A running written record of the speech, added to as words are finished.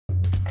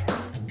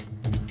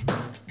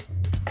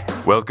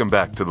Welcome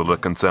back to The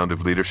Look and Sound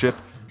of Leadership,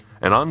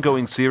 an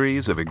ongoing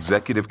series of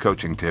executive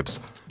coaching tips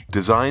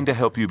designed to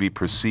help you be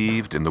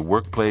perceived in the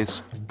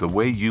workplace the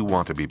way you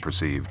want to be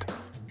perceived.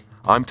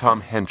 I'm Tom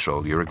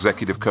Henschel, your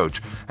executive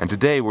coach, and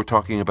today we're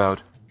talking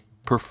about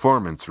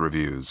performance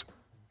reviews.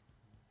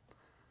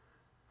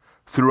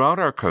 Throughout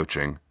our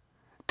coaching,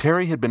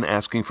 Terry had been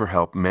asking for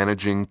help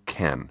managing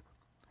Ken.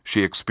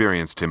 She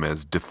experienced him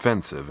as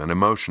defensive and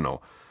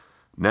emotional.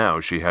 Now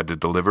she had to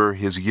deliver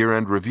his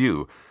year-end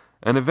review,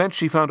 an event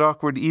she found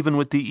awkward even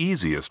with the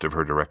easiest of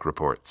her direct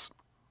reports.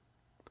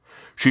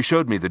 She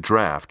showed me the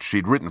draft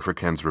she'd written for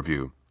Ken's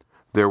review.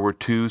 There were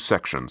 2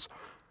 sections.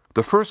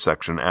 The first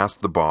section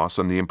asked the boss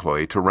and the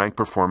employee to rank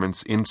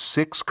performance in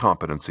 6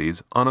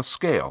 competencies on a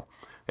scale: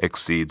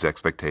 exceeds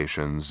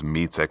expectations,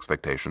 meets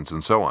expectations,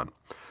 and so on.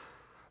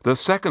 The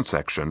second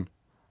section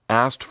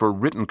asked for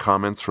written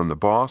comments from the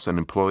boss and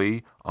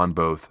employee on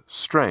both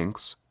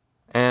strengths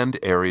and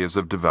areas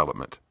of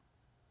development.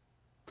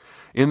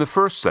 In the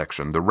first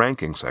section, the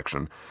ranking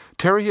section,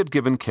 Terry had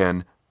given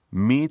Ken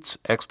meets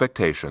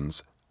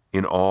expectations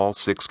in all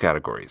 6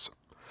 categories.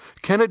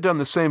 Ken had done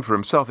the same for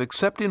himself,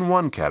 except in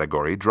one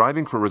category,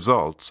 driving for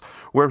results,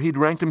 where he'd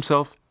ranked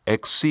himself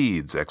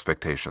exceeds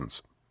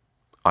expectations.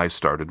 I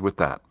started with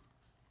that.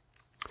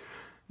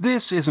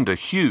 This isn't a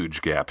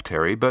huge gap,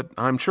 Terry, but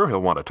I'm sure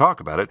he'll want to talk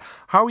about it.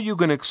 How are you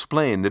going to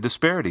explain the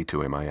disparity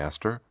to him? I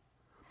asked her.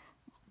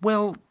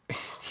 Well,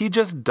 he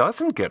just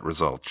doesn't get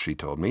results, she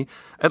told me.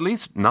 At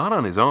least not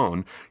on his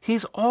own.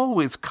 He's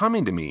always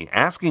coming to me,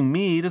 asking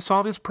me to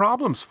solve his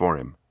problems for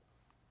him.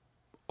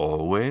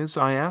 Always?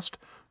 I asked.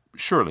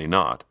 Surely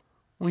not.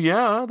 Well,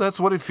 yeah, that's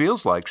what it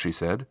feels like, she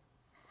said.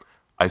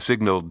 I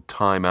signaled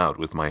time out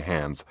with my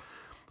hands.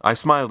 I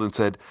smiled and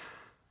said,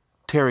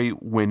 Terry,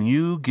 when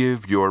you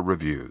give your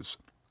reviews,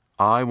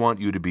 I want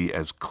you to be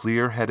as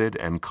clear-headed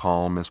and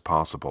calm as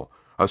possible,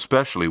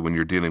 especially when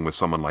you're dealing with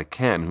someone like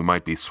Ken who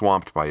might be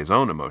swamped by his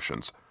own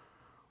emotions.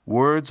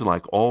 Words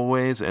like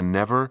always and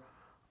never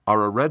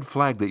are a red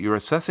flag that you're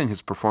assessing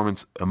his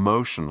performance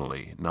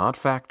emotionally, not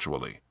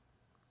factually.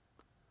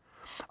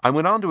 I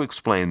went on to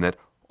explain that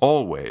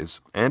always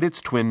and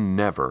its twin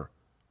never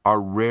are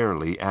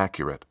rarely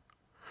accurate.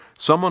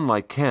 Someone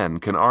like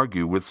Ken can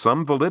argue with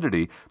some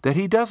validity that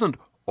he doesn't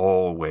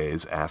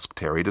always ask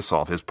Terry to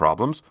solve his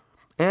problems,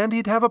 and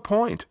he'd have a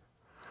point.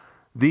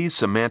 These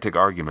semantic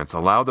arguments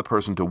allow the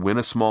person to win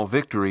a small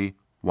victory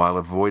while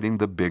avoiding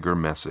the bigger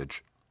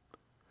message.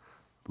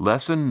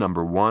 Lesson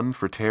number 1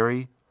 for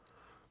Terry: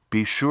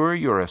 be sure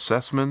your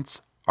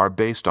assessments are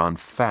based on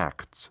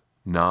facts,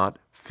 not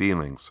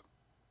feelings.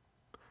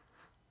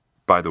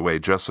 By the way,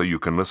 just so you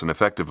can listen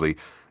effectively,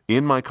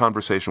 in my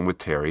conversation with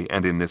Terry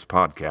and in this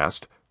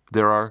podcast,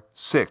 there are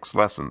 6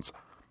 lessons.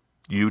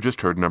 You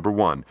just heard number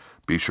 1.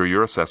 Be sure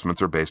your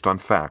assessments are based on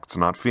facts,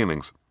 not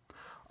feelings.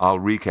 I'll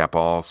recap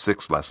all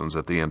 6 lessons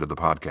at the end of the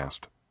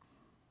podcast.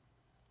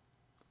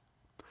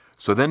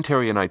 So then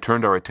Terry and I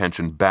turned our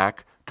attention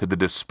back to the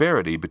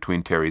disparity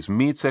between Terry's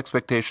meets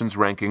expectations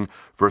ranking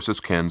versus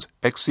Ken's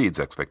exceeds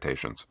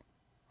expectations.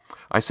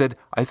 I said,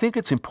 I think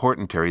it's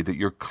important, Terry, that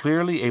you're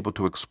clearly able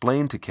to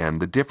explain to Ken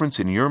the difference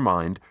in your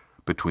mind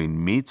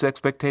between meets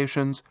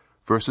expectations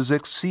versus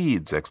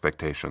exceeds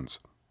expectations.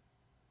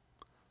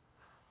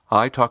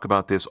 I talk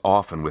about this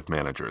often with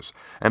managers,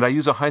 and I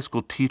use a high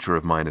school teacher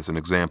of mine as an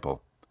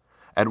example.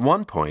 At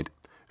one point,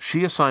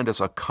 she assigned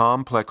us a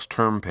complex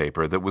term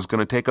paper that was going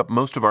to take up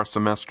most of our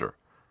semester.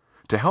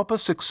 To help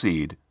us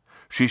succeed,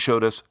 she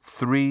showed us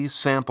 3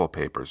 sample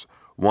papers.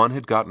 One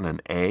had gotten an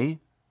A,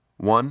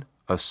 one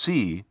a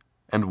C,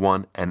 and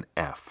one an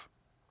F.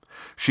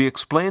 She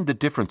explained the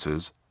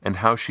differences and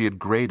how she had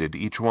graded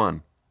each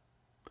one.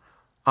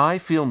 I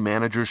feel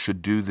managers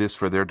should do this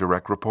for their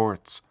direct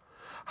reports.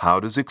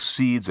 How does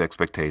exceeds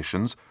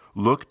expectations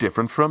look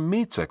different from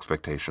meets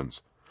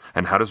expectations?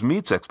 And how does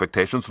meets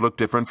expectations look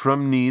different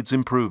from needs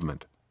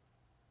improvement?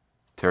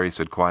 Terry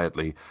said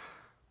quietly,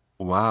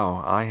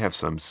 Wow, I have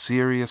some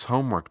serious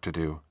homework to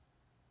do.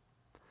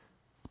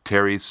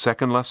 Terry's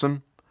second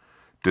lesson: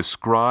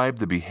 describe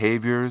the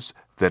behaviors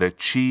that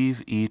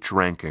achieve each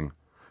ranking,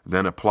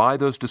 then apply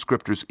those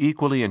descriptors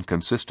equally and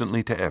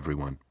consistently to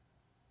everyone.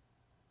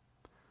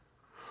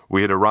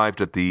 We had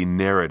arrived at the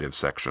narrative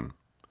section.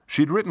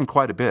 She'd written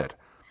quite a bit.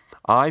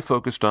 I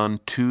focused on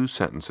 2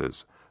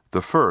 sentences.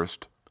 The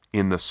first,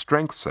 in the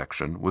strengths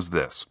section, was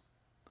this.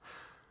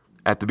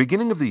 At the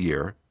beginning of the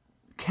year,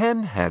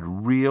 Ken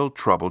had real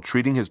trouble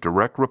treating his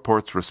direct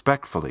reports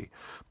respectfully,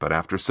 but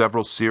after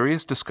several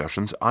serious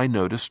discussions, I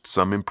noticed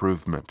some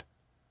improvement.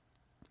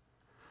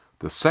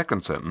 The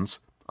second sentence,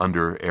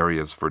 under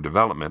areas for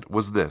development,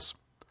 was this.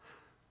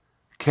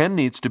 Ken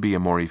needs to be a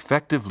more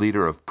effective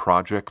leader of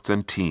projects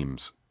and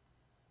teams.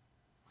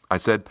 I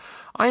said,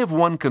 I have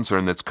one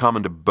concern that's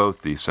common to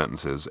both these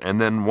sentences,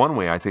 and then one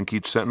way I think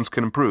each sentence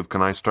can improve.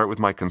 Can I start with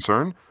my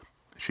concern?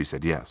 She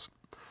said yes.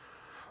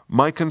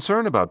 My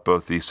concern about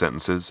both these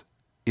sentences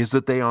is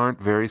that they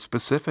aren't very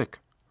specific.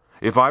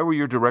 If I were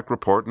your direct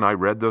report and I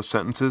read those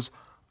sentences,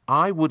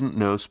 I wouldn't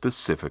know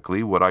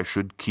specifically what I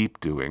should keep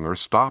doing or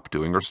stop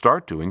doing or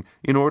start doing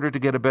in order to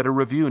get a better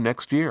review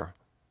next year.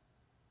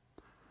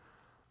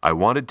 I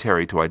wanted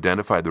Terry to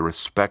identify the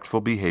respectful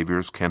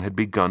behaviors Ken had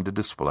begun to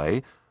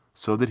display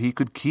so that he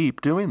could keep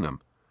doing them.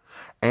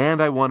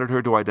 And I wanted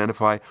her to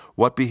identify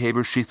what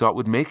behaviors she thought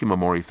would make him a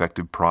more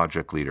effective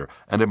project leader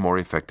and a more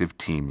effective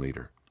team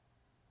leader.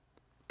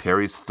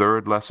 Terry's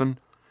third lesson: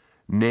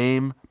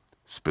 name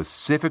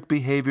specific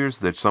behaviors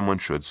that someone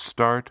should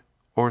start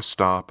or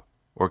stop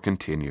or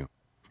continue.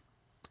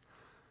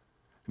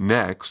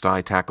 Next,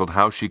 I tackled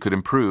how she could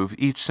improve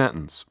each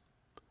sentence.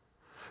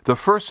 The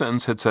first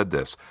sentence had said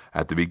this: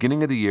 at the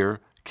beginning of the year,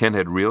 Ken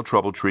had real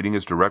trouble treating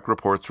his direct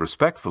reports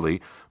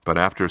respectfully, but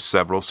after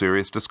several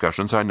serious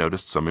discussions, I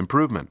noticed some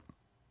improvement.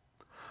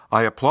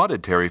 I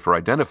applauded Terry for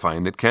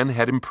identifying that Ken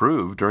had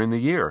improved during the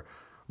year.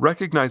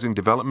 Recognizing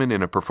development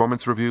in a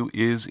performance review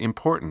is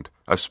important,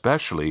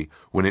 especially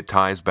when it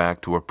ties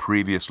back to a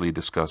previously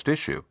discussed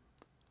issue.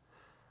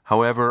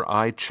 However,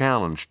 I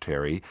challenged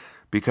Terry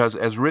because,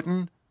 as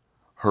written,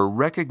 her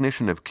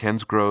recognition of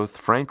Ken's growth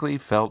frankly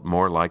felt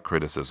more like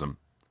criticism.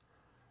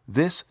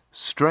 This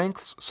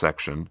strengths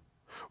section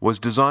was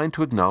designed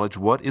to acknowledge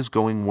what is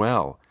going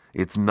well.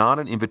 It's not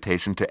an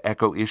invitation to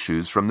echo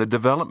issues from the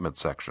development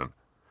section.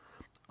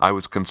 I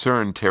was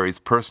concerned Terry's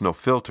personal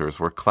filters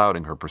were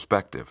clouding her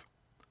perspective.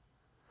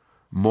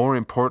 More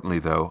importantly,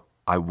 though,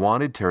 I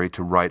wanted Terry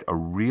to write a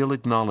real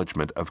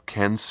acknowledgement of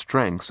Ken's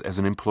strengths as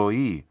an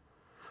employee.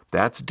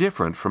 That's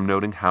different from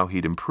noting how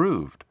he'd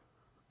improved.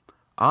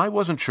 I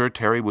wasn't sure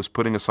Terry was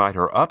putting aside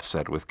her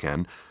upset with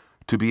Ken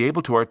to be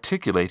able to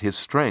articulate his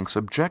strengths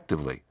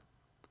objectively.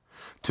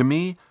 To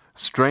me,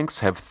 strengths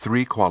have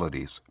three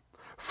qualities.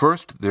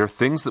 First, they're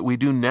things that we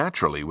do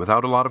naturally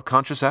without a lot of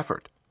conscious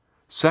effort.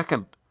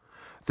 Second,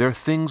 they're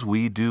things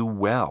we do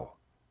well.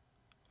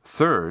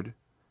 Third,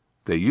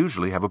 they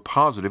usually have a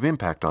positive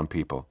impact on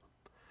people.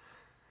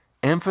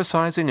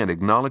 Emphasizing and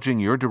acknowledging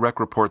your direct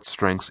report's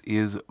strengths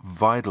is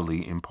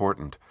vitally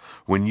important.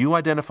 When you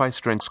identify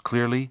strengths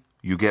clearly,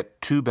 you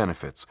get two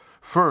benefits.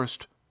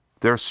 First,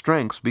 their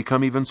strengths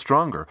become even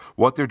stronger.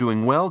 What they're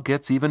doing well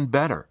gets even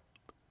better.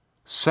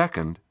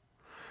 Second,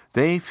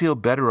 they feel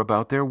better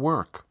about their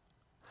work.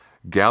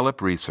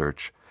 Gallup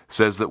research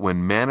says that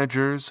when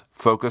managers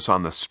focus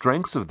on the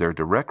strengths of their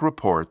direct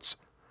reports,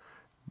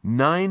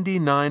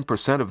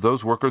 99% of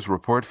those workers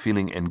report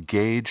feeling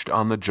engaged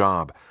on the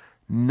job.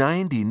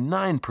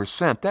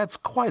 99%, that's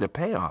quite a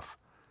payoff.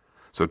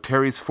 So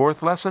Terry's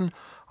fourth lesson: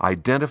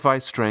 identify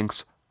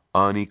strengths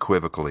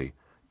unequivocally,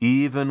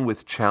 even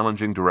with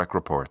challenging direct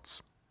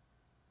reports.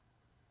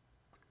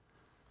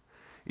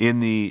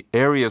 In the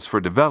Areas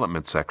for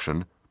Development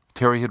section,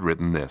 Terry had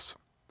written this: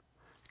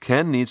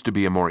 Ken needs to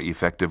be a more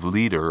effective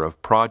leader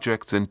of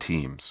projects and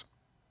teams.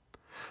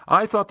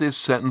 I thought this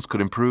sentence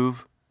could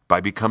improve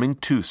by becoming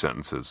two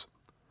sentences.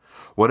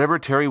 Whatever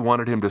Terry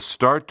wanted him to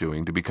start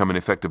doing to become an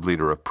effective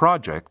leader of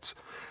projects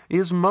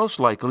is most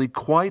likely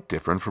quite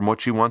different from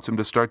what she wants him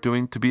to start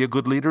doing to be a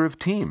good leader of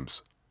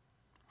teams.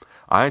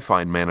 I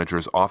find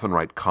managers often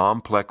write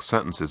complex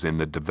sentences in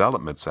the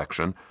development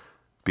section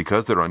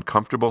because they're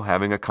uncomfortable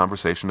having a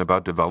conversation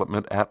about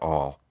development at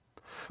all.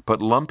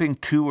 But lumping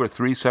two or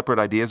three separate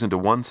ideas into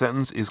one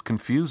sentence is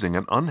confusing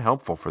and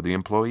unhelpful for the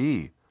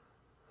employee.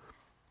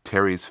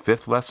 Terry's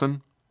fifth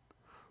lesson: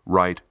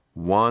 write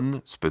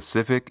one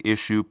specific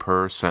issue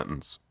per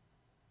sentence.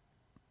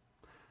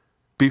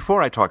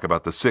 Before I talk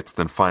about the sixth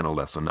and final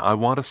lesson, I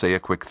want to say a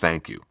quick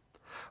thank you.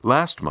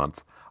 Last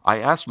month, I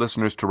asked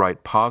listeners to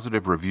write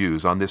positive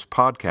reviews on this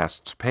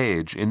podcast's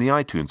page in the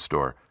iTunes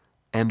Store,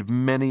 and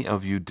many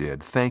of you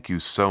did. Thank you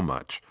so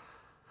much.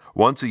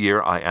 Once a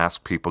year, I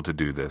ask people to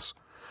do this.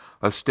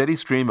 A steady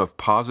stream of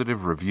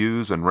positive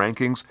reviews and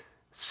rankings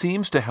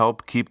seems to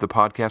help keep the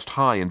podcast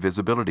high in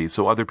visibility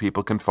so other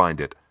people can find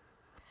it.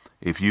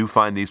 If you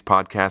find these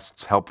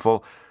podcasts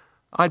helpful,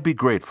 I'd be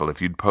grateful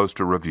if you'd post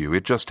a review.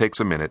 It just takes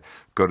a minute.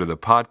 Go to the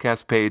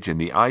podcast page in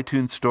the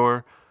iTunes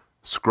Store,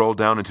 scroll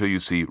down until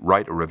you see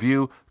Write a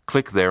Review,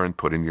 click there and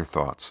put in your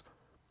thoughts.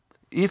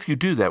 If you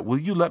do that, will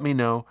you let me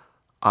know?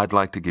 I'd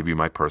like to give you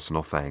my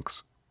personal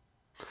thanks.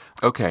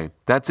 Okay,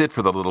 that's it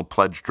for the little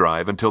pledge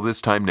drive until this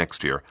time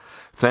next year.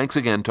 Thanks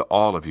again to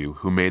all of you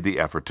who made the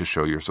effort to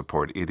show your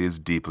support. It is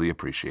deeply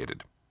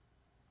appreciated.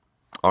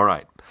 All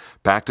right,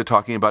 back to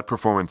talking about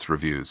performance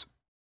reviews.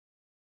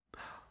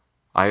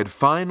 I had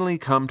finally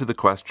come to the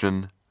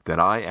question that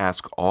I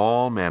ask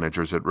all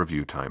managers at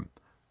review time.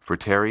 For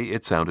Terry,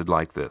 it sounded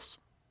like this: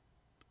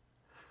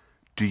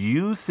 do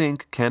you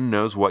think Ken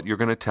knows what you're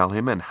going to tell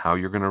him and how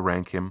you're going to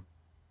rank him?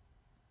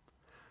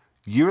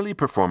 Yearly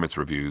performance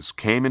reviews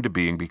came into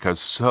being because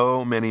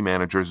so many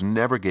managers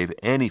never gave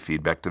any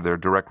feedback to their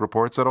direct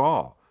reports at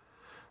all.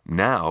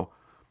 Now,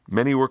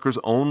 many workers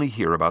only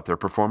hear about their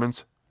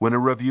performance when a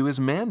review is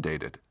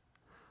mandated.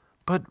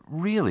 But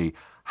really,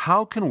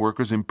 how can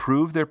workers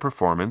improve their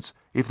performance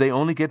if they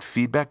only get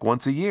feedback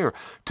once a year?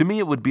 To me,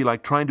 it would be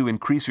like trying to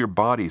increase your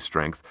body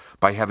strength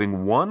by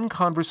having one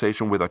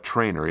conversation with a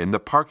trainer in the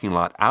parking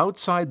lot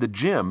outside the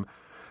gym,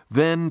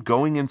 then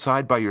going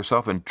inside by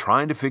yourself and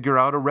trying to figure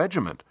out a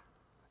regiment.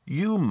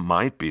 You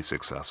might be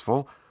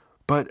successful,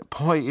 but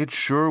boy, it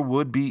sure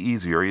would be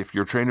easier if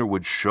your trainer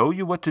would show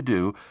you what to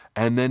do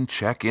and then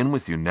check in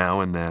with you now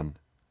and then.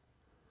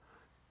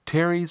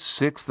 Terry's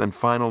sixth and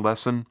final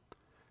lesson: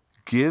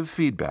 give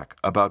feedback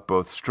about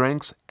both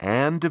strengths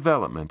and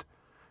development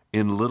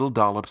in little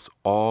dollops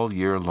all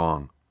year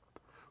long.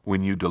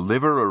 When you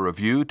deliver a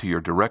review to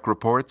your direct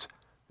reports,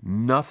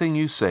 nothing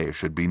you say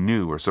should be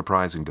new or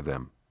surprising to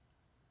them.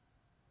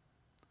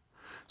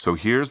 So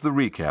here's the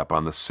recap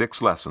on the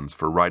 6 lessons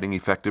for writing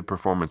effective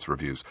performance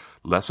reviews.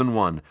 Lesson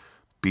 1,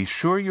 be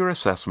sure your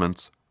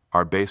assessments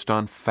are based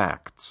on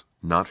facts,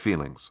 not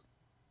feelings.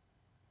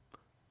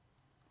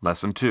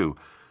 Lesson 2,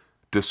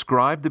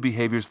 describe the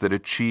behaviors that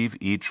achieve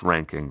each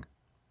ranking.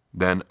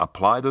 Then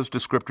apply those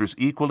descriptors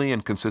equally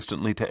and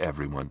consistently to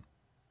everyone.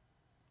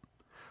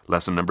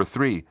 Lesson number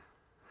 3,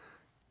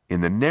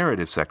 in the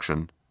narrative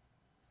section,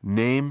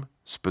 name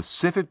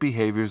specific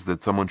behaviors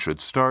that someone should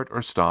start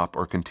or stop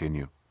or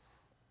continue.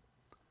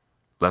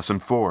 Lesson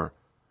 4,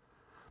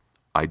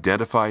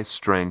 identify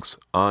strengths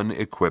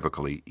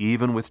unequivocally,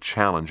 even with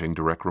challenging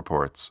direct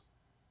reports.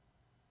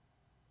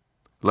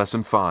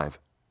 Lesson 5,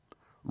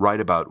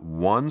 write about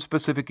one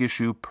specific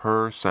issue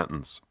per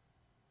sentence.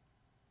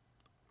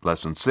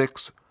 Lesson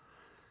 6,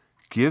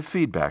 give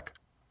feedback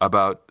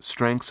about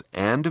strengths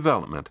and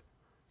development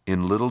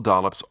in little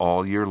dollops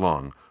all year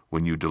long.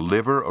 When you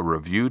deliver a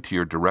review to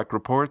your direct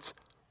reports,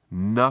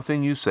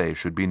 nothing you say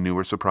should be new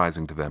or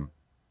surprising to them.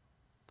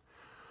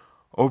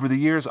 Over the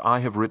years, I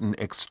have written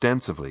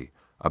extensively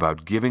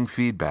about giving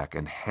feedback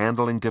and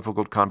handling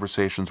difficult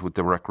conversations with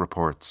direct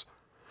reports.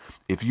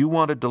 If you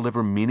want to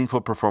deliver meaningful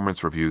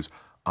performance reviews,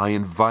 I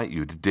invite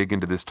you to dig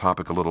into this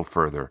topic a little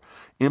further.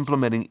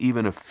 Implementing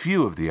even a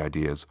few of the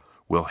ideas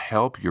will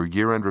help your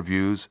year-end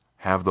reviews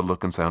have the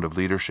look and sound of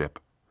leadership.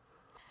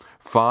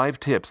 5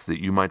 tips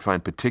that you might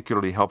find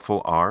particularly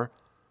helpful are: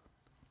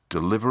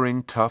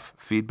 delivering tough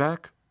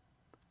feedback,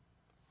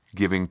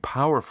 giving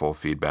powerful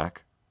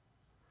feedback,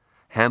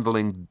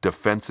 handling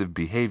defensive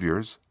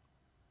behaviors,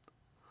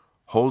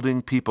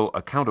 holding people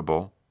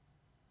accountable,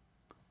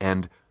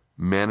 and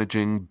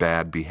managing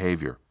bad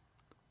behavior.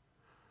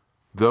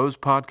 Those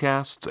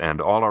podcasts and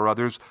all our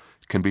others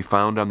can be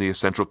found on the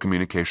Essential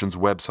Communications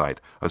website,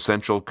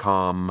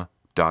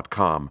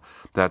 essentialcomm.com.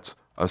 That's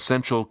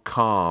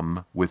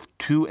essentialcomm with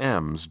 2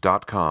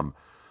 M's.com.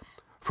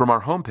 From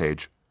our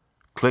homepage,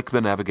 click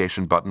the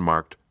navigation button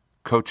marked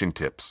Coaching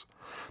Tips.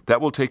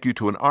 That will take you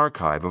to an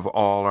archive of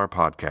all our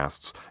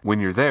podcasts. When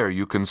you're there,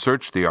 you can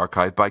search the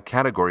archive by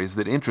categories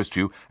that interest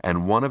you,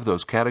 and one of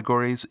those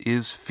categories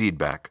is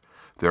feedback.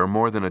 There are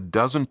more than a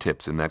dozen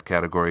tips in that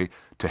category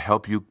to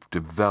help you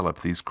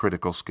develop these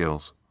critical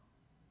skills.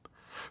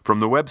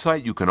 From the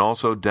website, you can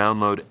also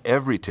download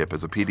every tip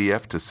as a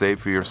PDF to save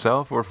for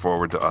yourself or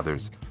forward to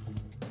others.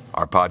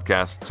 Our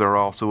podcasts are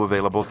also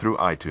available through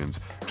iTunes.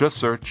 Just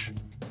search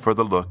for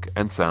The Look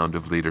and Sound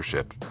of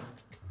Leadership.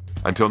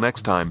 Until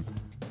next time,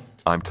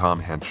 I'm Tom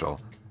Henschel.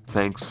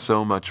 Thanks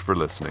so much for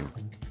listening.